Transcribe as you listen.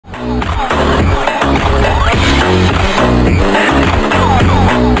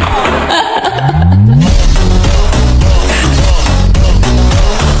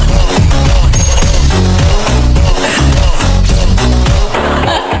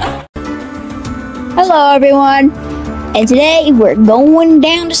Hello everyone, and today we're going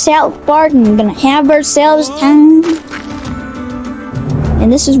down to South Park and gonna have ourselves time.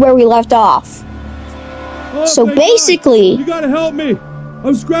 And this is where we left off. So basically, you gotta help me.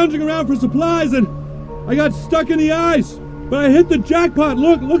 I'm scrounging around for supplies and I got stuck in the ice. But I hit the jackpot.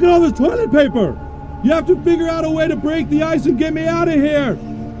 Look at all this toilet paper. You have to figure out a way to break the ice and get me out of here.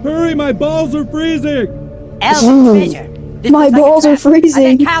 Hurry, my balls are freezing. Elvis Fisher. This my looks like balls a are trap. freezing.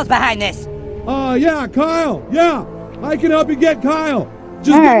 I bet Kyle's behind this. Yeah, Kyle. Yeah, I can help you get Kyle.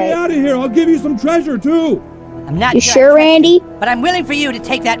 Just All get right. me out of here. I'll give you some treasure too. I'm not you sure, Randy? but I'm willing for you to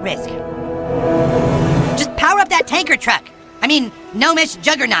take that risk. Just power up that tanker truck. I mean, Gnomish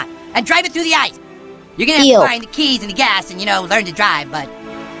Juggernaut, and drive it through the ice. You're gonna have Deal. to find the keys and the gas and, learn to drive, but...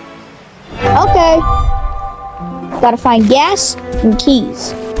 Okay. Gotta find gas and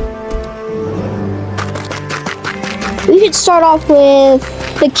keys. We should start off with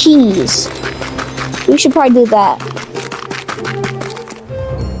the keys. We should probably do that.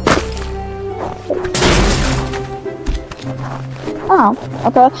 Oh,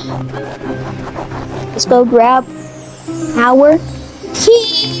 okay. Let's go grab our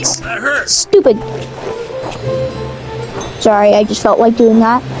keys. That hurts. Stupid. Sorry, I just felt like doing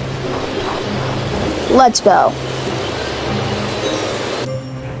that. Let's go.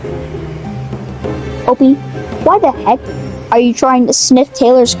 Opie, why the heck are you trying to sniff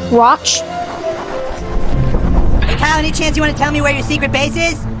Taylor's crotch? Hey, Kyle, any chance you want to tell me where your secret base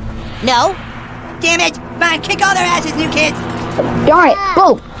is? No? Damn it! Fine, kick all their asses, new kids! Darn it,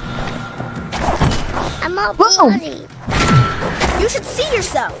 boom! I'm all Boom. bloody. You should see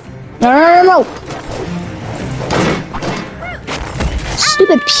yourself. No.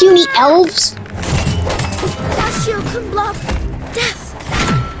 Stupid puny elves. That shield can block death.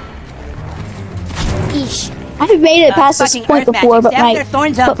 Eesh. I've made it past this fucking point earth before, but magic. Stab their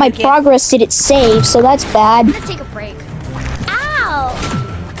thorns up, my you kid. progress didn't save, so that's bad. I'm gonna take a break. Ow!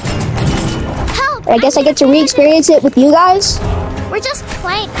 Help! I guess I get to re-experience it with you guys. We're just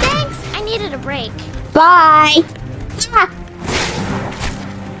playing. Thanks. I needed a break. Bye. Ah,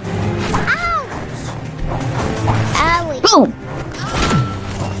 Ouch! Owie. boom.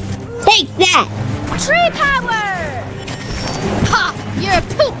 Take that. Tree power! Ha! You're a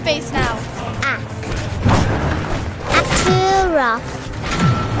poop face now. That's too rough.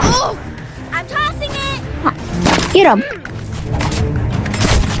 Oh! I'm tossing it. Get him.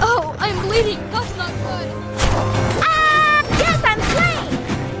 Oh, I'm bleeding. That's not good. Ah! Yes, I'm slain.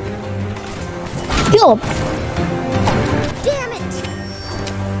 Kill him. Damn it!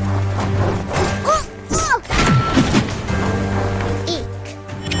 Oh, oh. Eek.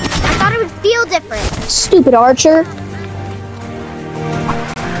 I thought it would feel different. Stupid archer.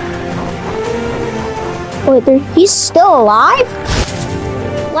 Wait, he's still alive?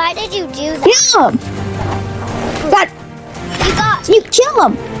 Why did you do that? Kill him. You kill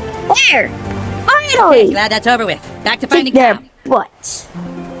him. There. Finally. Glad that's over with. Back to finding Kick their Kyle. butts.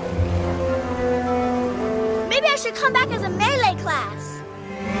 Maybe I should come back as a melee class.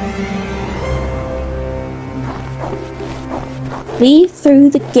 Leave through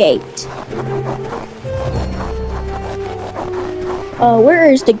the gate.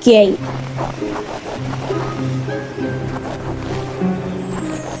 Where is the gate?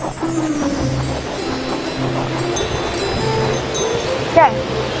 Okay.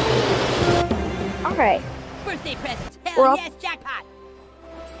 Alright. Birthday presents. Hell Well- yes, jackpot.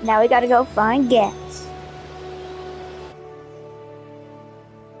 Now we gotta go find gas.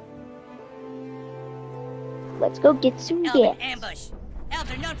 Let's go get some Elven gas. ambush.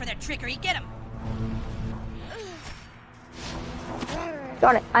 Elves are known for their trickery. Get them.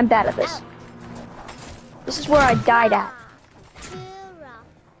 Darn it, I'm bad at this. This is where I died at. Too rough.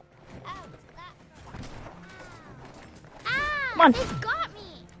 Come on. It got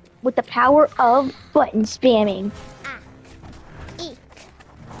me. With the power of button spamming. Eek.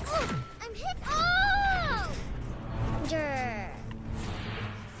 Oh, I'm hit. Oh! Grr.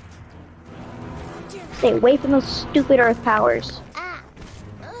 Stay away from those stupid earth powers. Ah.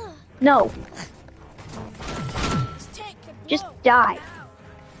 Ugh. No. Just die.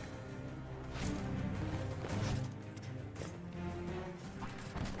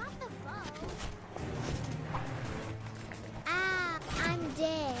 Not the bow. Ah, I'm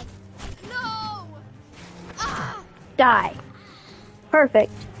dead. No! Ah! Die.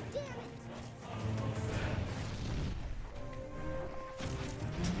 Perfect. Damn it.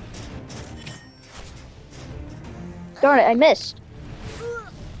 Darn it, I missed.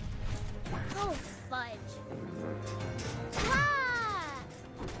 Oh, fudge. Ah!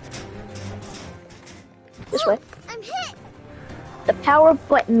 This way. I'm hit. The power of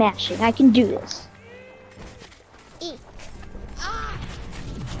button mashing. I can do this. Eek. Ah.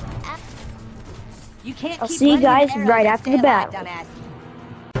 You can't I'll keep see you running guys with arrows right and after the stay alive, battle. dumbass.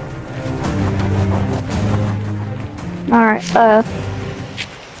 Alright,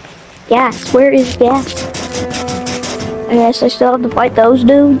 Gas. Where is Gas? I guess I still have to fight those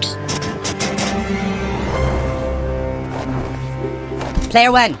dudes.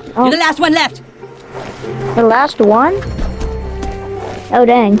 Player one, Oh. you're the last one left. The last one? Oh,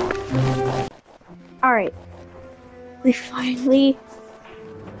 dang. Alright. We finally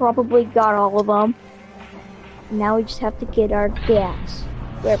probably got all of them. Now we just have to get our gas.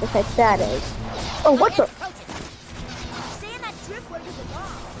 Wherever the heck that is. Oh, what the? Stay in that drift where you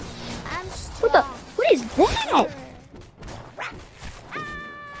belong. I'm strong. What the? What is that?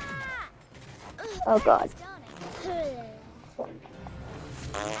 Oh, God.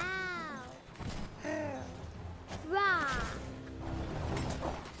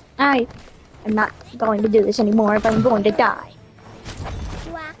 I am not going to do this anymore if I'm going to die.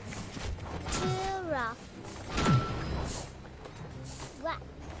 Wax too rough. Wax.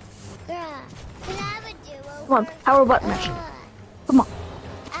 Can I have a do-over? Come on, power button machine. Come on,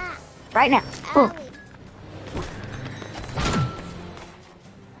 Ah, right now. Boom. owie.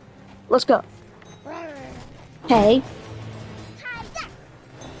 Let's go. Hey, Hi-ya.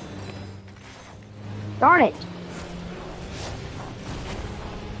 darn it.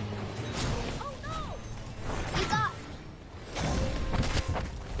 Oh no! You got me.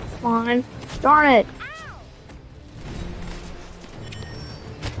 Come on. Darn it. Ow!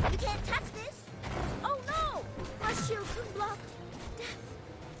 You can't touch this. Oh no! My shield can block death.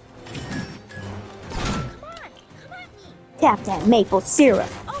 Come on, come at me. Tap that maple syrup.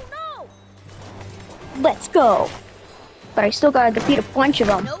 Oh no! Let's go. But I still gotta defeat a bunch of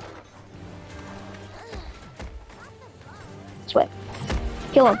them. Nope. This way.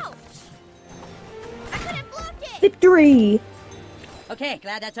 Kill him. Ouch! I couldn't block it. Victory! Okay,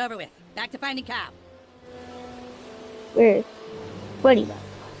 glad that's over with. Back to finding Cobb. Where? What do you got?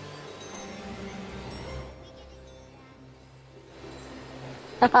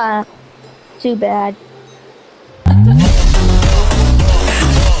 Haha. Too bad.